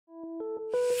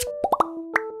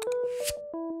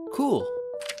Cool.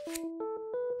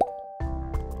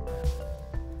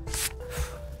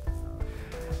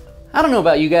 I don't know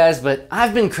about you guys, but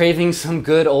I've been craving some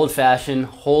good old-fashioned,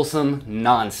 wholesome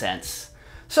nonsense.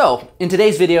 So, in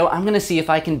today's video, I'm gonna see if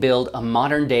I can build a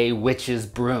modern-day witch's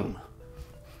broom.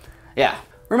 Yeah,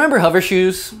 remember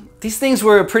hovershoes? These things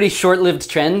were a pretty short-lived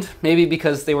trend, maybe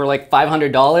because they were like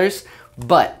 $500,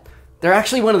 but they're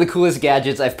actually one of the coolest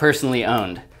gadgets I've personally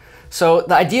owned. So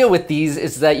the idea with these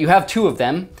is that you have two of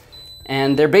them,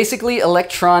 and they're basically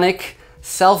electronic,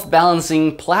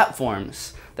 self-balancing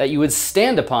platforms that you would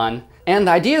stand upon. And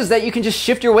the idea is that you can just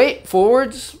shift your weight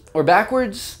forwards or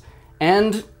backwards,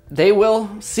 and they will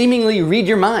seemingly read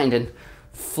your mind and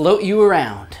float you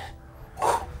around.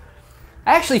 Whew.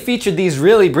 I actually featured these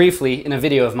really briefly in a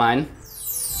video of mine.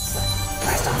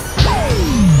 Nice time.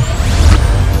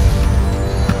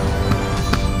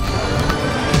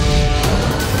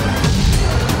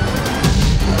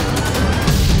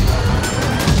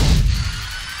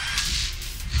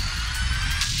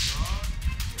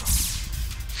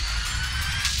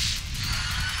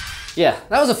 Yeah,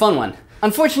 that was a fun one.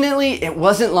 Unfortunately, it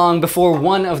wasn't long before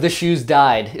one of the shoes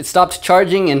died. It stopped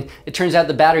charging and it turns out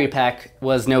the battery pack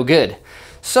was no good.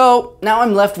 So now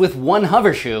I'm left with one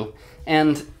hovershoe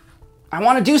and I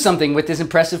want to do something with this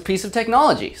impressive piece of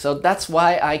technology. So that's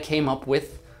why I came up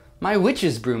with my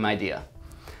witch's broom idea.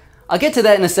 I'll get to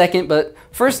that in a second, but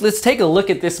first let's take a look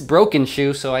at this broken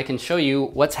shoe so I can show you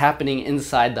what's happening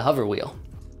inside the hover wheel.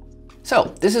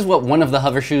 So this is what one of the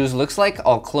hovershoes looks like,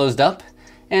 all closed up.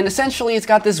 And essentially it's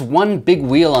got this one big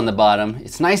wheel on the bottom.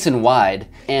 It's nice and wide,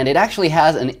 and it actually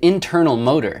has an internal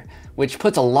motor, which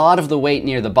puts a lot of the weight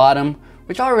near the bottom,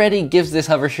 which already gives this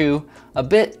hovershoe a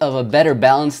bit of a better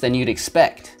balance than you'd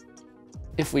expect.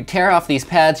 If we tear off these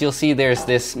pads, you'll see there's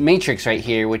this matrix right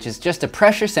here, which is just a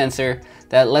pressure sensor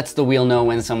that lets the wheel know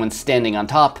when someone's standing on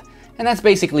top, and that's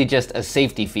basically just a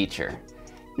safety feature.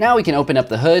 Now we can open up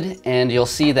the hood, and you'll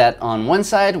see that on one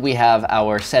side we have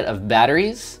our set of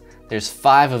batteries. There's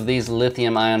 5 of these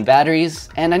lithium-ion batteries,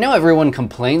 and I know everyone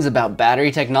complains about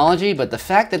battery technology, but the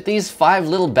fact that these 5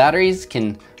 little batteries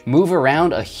can move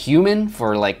around a human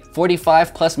for like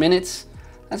 45 plus minutes,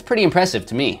 that's pretty impressive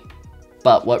to me.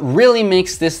 But what really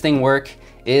makes this thing work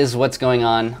is what's going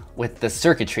on with the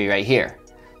circuitry right here.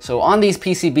 So on these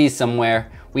PCBs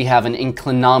somewhere, we have an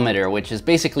inclinometer, which is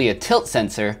basically a tilt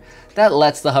sensor that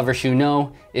lets the hovershoe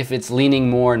know if it's leaning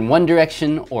more in one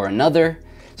direction or another.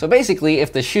 So basically,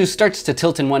 if the shoe starts to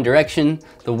tilt in one direction,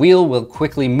 the wheel will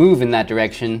quickly move in that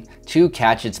direction to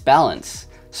catch its balance.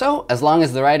 So as long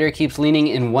as the rider keeps leaning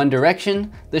in one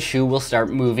direction, the shoe will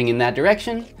start moving in that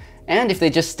direction. And if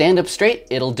they just stand up straight,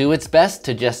 it'll do its best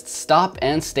to just stop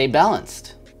and stay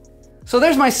balanced. So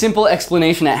there's my simple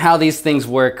explanation at how these things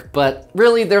work, but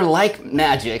really they're like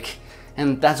magic.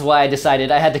 And that's why I decided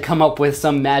I had to come up with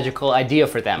some magical idea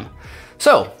for them.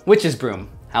 So, witch's broom,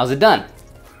 how's it done?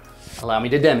 Allow me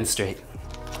to demonstrate.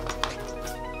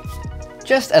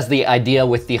 Just as the idea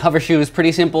with the hovershoe is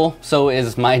pretty simple, so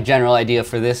is my general idea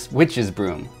for this witch's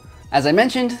broom. As I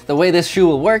mentioned, the way this shoe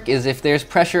will work is if there's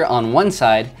pressure on one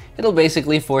side, it'll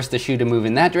basically force the shoe to move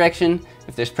in that direction.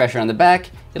 If there's pressure on the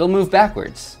back, it'll move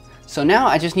backwards. So now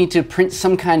I just need to print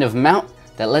some kind of mount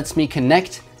that lets me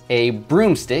connect a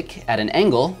broomstick at an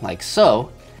angle, like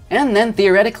so, and then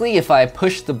theoretically if I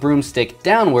push the broomstick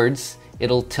downwards,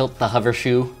 it'll tilt the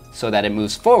hovershoe so that it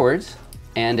moves forwards,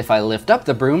 and if I lift up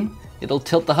the broom, it'll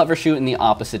tilt the hovershoe in the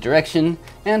opposite direction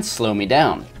and slow me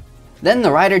down. Then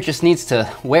the rider just needs to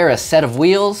wear a set of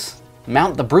wheels,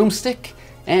 mount the broomstick,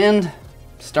 and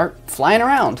start flying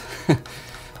around.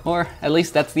 Or at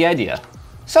least that's the idea.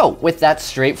 So with that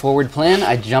straightforward plan,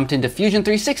 I jumped into Fusion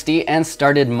 360 and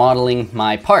started modeling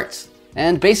my parts.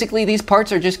 And basically these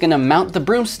parts are just gonna mount the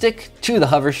broomstick to the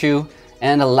hovershoe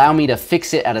and allow me to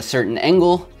fix it at a certain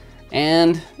angle.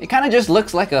 And it kind of just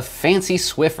looks like a fancy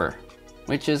Swiffer,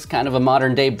 which is kind of a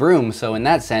modern day broom, so in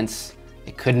that sense,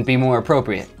 it couldn't be more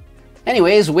appropriate.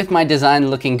 Anyways, with my design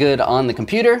looking good on the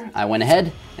computer, I went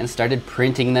ahead and started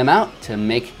printing them out to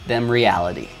make them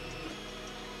reality.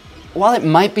 While it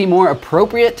might be more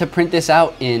appropriate to print this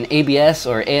out in ABS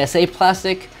or ASA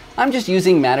plastic, I'm just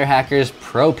using MatterHacker's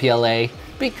Pro PLA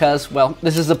because, well,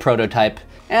 this is a prototype,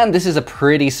 and this is a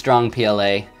pretty strong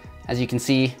PLA. As you can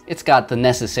see, it's got the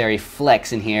necessary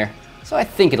flex in here, so I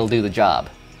think it'll do the job.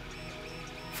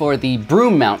 For the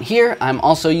broom mount here, I'm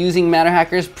also using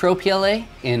MatterHacker's Pro PLA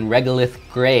in Regolith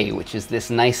Gray, which is this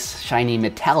nice, shiny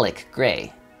metallic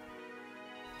gray.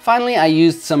 Finally, I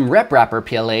used some Rep Wrapper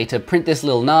PLA to print this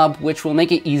little knob, which will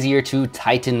make it easier to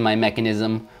tighten my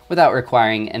mechanism without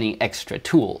requiring any extra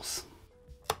tools.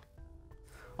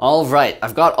 All right,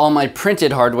 I've got all my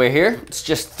printed hardware here. It's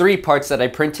just 3 parts that I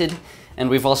printed, and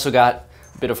we've also got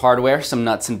a bit of hardware, some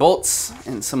nuts and bolts,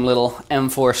 and some little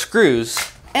M4 screws.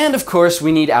 And of course,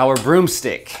 we need our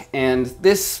broomstick. And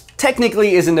this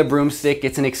technically isn't a broomstick,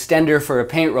 it's an extender for a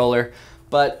paint roller,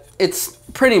 but it's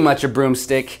pretty much a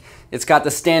broomstick. It's got the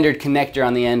standard connector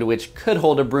on the end, which could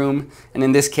hold a broom, and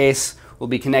in this case, we'll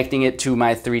be connecting it to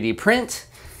my 3D print.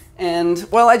 And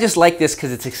well, I just like this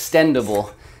because it's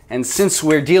extendable. And since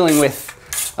we're dealing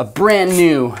with a brand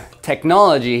new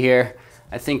technology here,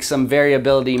 I think some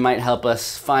variability might help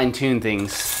us fine-tune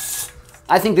things.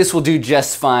 I think this will do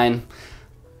just fine,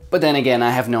 but then again, I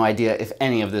have no idea if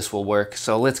any of this will work.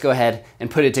 So let's go ahead and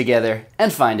put it together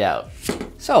and find out.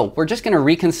 So we're just gonna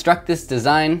reconstruct this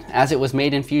design as it was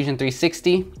made in Fusion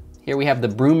 360. Here we have the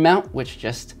broom mount, which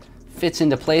just fits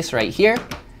into place right here.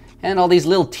 And all these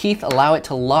little teeth allow it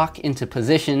to lock into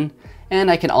position. And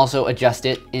I can also adjust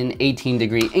it in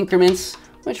 18-degree increments,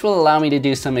 which will allow me to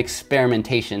do some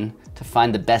experimentation to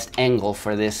find the best angle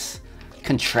for this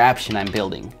contraption I'm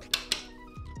building.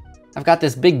 I've got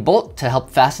this big bolt to help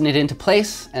fasten it into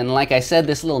place, and like I said,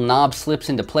 this little knob slips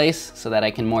into place so that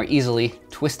I can more easily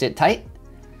twist it tight.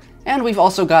 And we've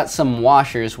also got some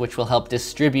washers which will help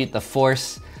distribute the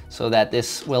force so that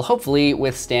this will hopefully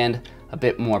withstand a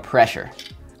bit more pressure.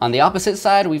 On the opposite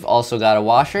side, we've also got a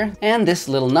washer and this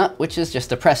little nut, which is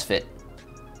just a press fit.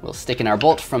 We'll stick in our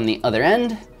bolt from the other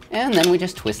end, and then we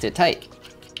just twist it tight.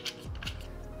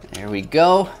 There we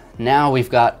go. Now we've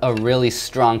got a really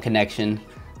strong connection.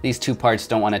 These 2 parts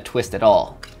don't want to twist at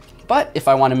all. But if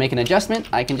I want to make an adjustment,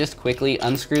 I can just quickly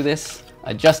unscrew this,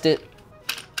 adjust it,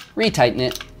 retighten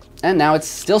it, and now it's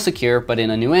still secure, but in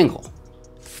a new angle.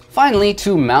 Finally,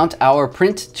 to mount our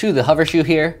print to the hover shoe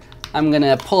here, I'm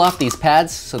gonna pull off these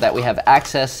pads so that we have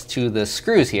access to the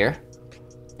screws here.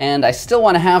 And I still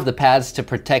wanna have the pads to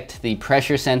protect the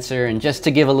pressure sensor and just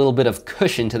to give a little bit of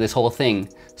cushion to this whole thing.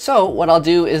 So what I'll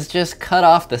do is just cut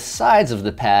off the sides of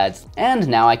the pads, and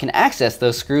now I can access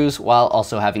those screws while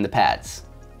also having the pads.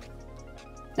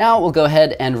 Now we'll go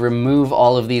ahead and remove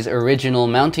all of these original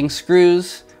mounting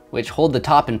screws, which hold the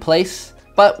top in place,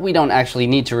 but we don't actually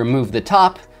need to remove the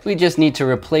top. We just need to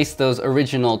replace those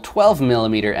original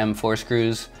 12mm M4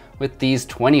 screws with these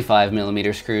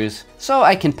 25mm screws, so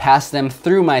I can pass them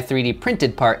through my 3D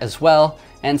printed part as well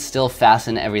and still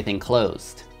fasten everything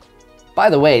closed.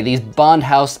 By the way, these Bond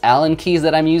House Allen keys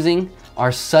that I'm using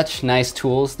are such nice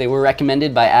tools. They were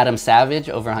recommended by Adam Savage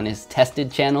over on his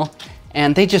Tested channel,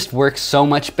 and they just work so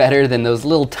much better than those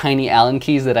little tiny Allen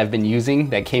keys that I've been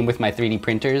using that came with my 3D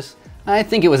printers. I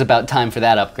think it was about time for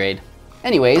that upgrade.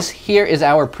 Anyways, here is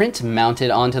our print mounted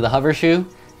onto the hover shoe.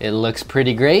 It looks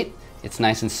pretty great, it's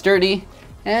nice and sturdy,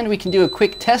 and we can do a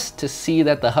quick test to see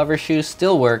that the hover shoe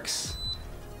still works.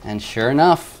 And sure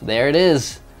enough, there it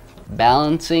is,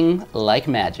 balancing like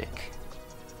magic.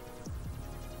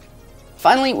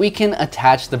 Finally, we can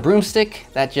attach the broomstick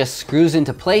that just screws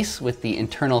into place with the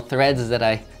internal threads that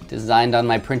I designed on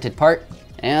my printed part.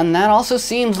 And that also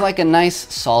seems like a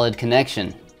nice solid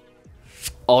connection.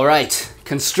 All right,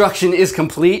 construction is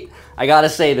complete. I gotta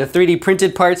say, the 3D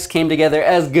printed parts came together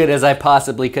as good as I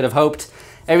possibly could have hoped.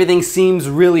 Everything seems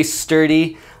really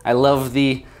sturdy. I love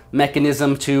the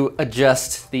mechanism to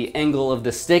adjust the angle of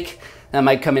the stick. That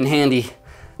might come in handy.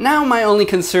 Now my only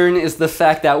concern is the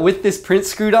fact that with this print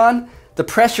screwed on, the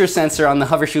pressure sensor on the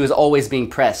hover shoe is always being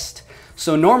pressed.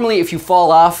 So normally if you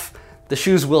fall off, the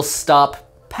shoes will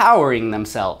stop powering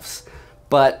themselves.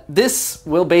 But this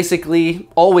will basically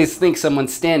always think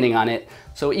someone's standing on it.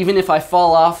 So even if I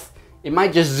fall off, it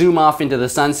might just zoom off into the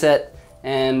sunset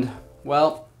and,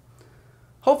 well,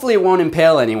 hopefully it won't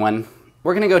impale anyone.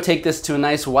 We're gonna go take this to a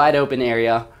nice wide open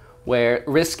area where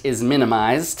risk is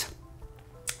minimized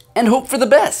and hope for the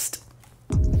best.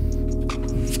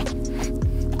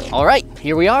 All right,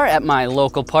 here we are at my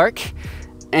local park.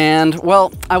 And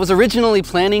well, I was originally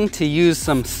planning to use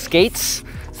some skates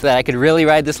so that I could really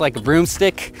ride this like a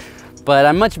broomstick, but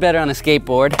I'm much better on a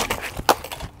skateboard.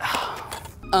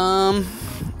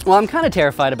 Well, I'm kind of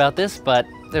terrified about this, but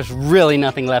there's really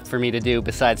nothing left for me to do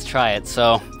besides try it.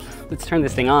 So let's turn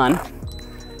this thing on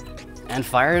and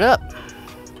fire it up.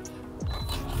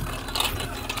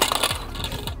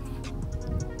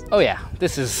 Oh yeah,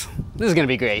 this is gonna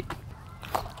be great.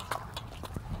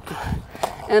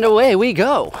 And away we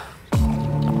go.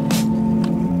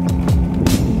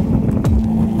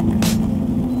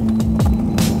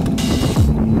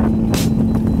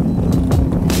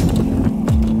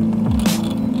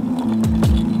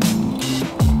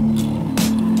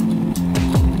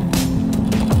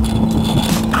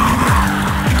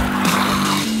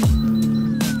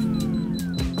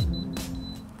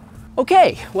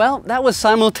 Okay, well, that was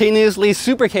simultaneously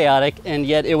super chaotic, and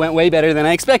yet it went way better than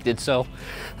I expected, so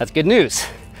that's good news.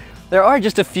 There are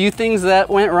just a few things that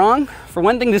went wrong. For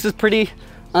one thing, this is pretty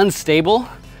unstable,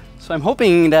 so I'm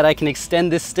hoping that I can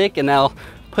extend this stick and I'll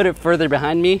put it further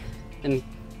behind me and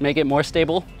make it more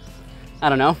stable. I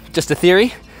don't know, just a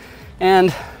theory.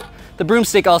 And the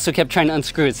broomstick also kept trying to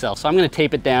unscrew itself, so I'm gonna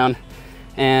tape it down.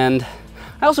 And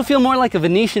I also feel more like a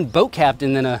Venetian boat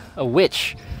captain than a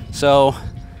witch. So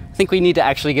I think we need to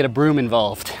actually get a broom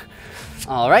involved.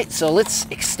 All right, so let's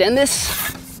extend this.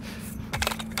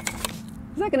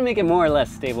 Is that gonna make it more or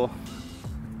less stable?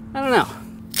 I don't know.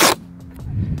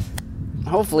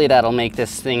 Hopefully that'll make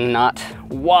this thing not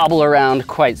wobble around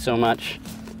quite so much.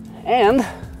 And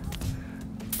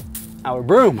our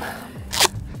broom.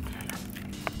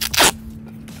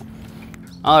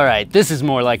 All right, this is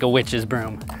more like a witch's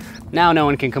broom. Now no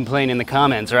one can complain in the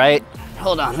comments, right?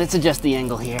 Hold on, let's adjust the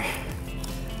angle here.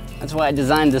 That's why I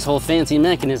designed this whole fancy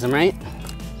mechanism, right?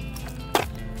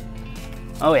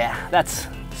 Oh yeah, that's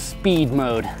speed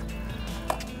mode.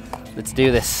 Let's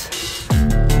do this.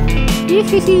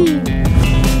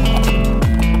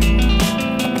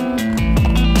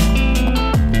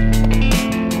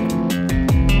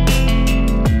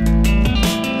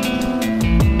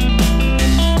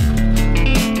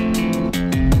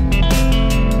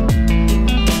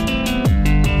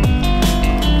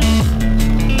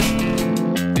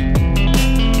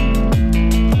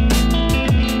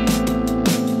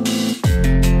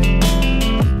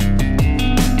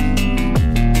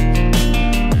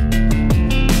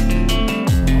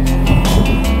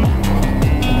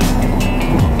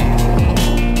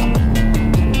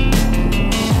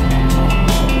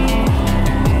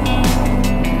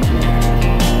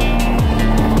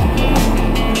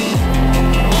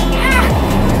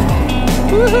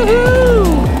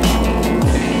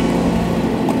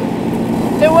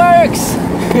 It works!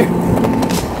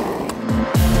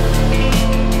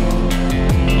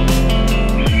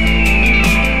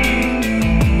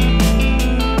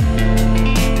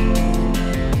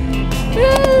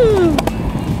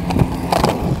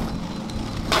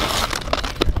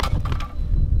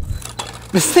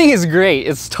 This thing is great.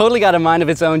 It's totally got a mind of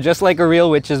its own, just like a real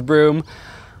witch's broom.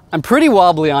 I'm pretty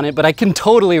wobbly on it, but I can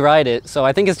totally ride it. So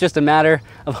I think it's just a matter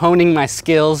of honing my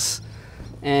skills.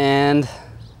 And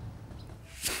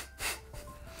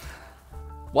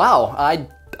wow,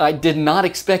 I did not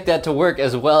expect that to work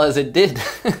as well as it did.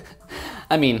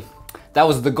 I mean, that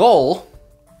was the goal,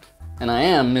 and I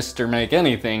am Mr. Make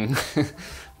Anything.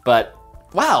 But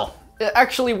wow, it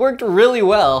actually worked really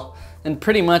well. And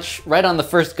pretty much right on the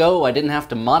first go, I didn't have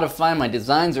to modify my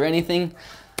designs or anything.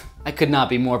 I could not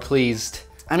be more pleased.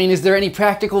 I mean, is there any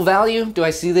practical value? Do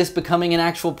I see this becoming an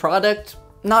actual product?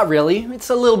 Not really. It's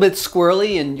a little bit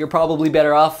squirrely and you're probably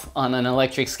better off on an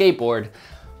electric skateboard.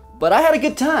 But I had a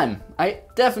good time. I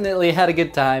definitely had a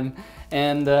good time.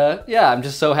 And yeah, I'm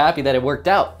just so happy that it worked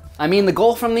out. I mean, the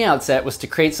goal from the outset was to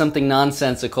create something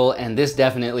nonsensical, and this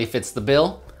definitely fits the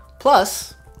bill.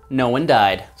 Plus, no one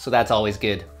died, so that's always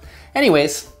good.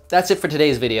 Anyways, that's it for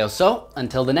today's video. So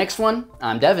until the next one,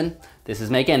 I'm Devin. This is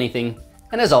Make Anything.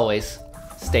 And as always,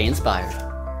 stay inspired.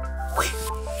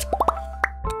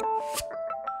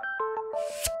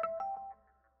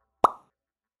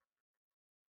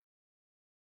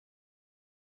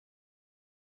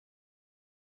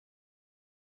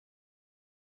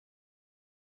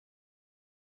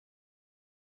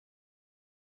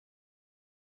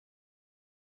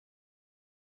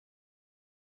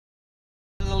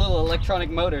 Electronic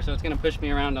motor, so it's gonna push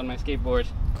me around on my skateboard.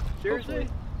 Seriously?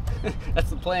 That's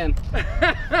the plan.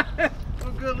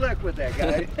 Well, good luck with that,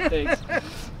 guy. Thanks.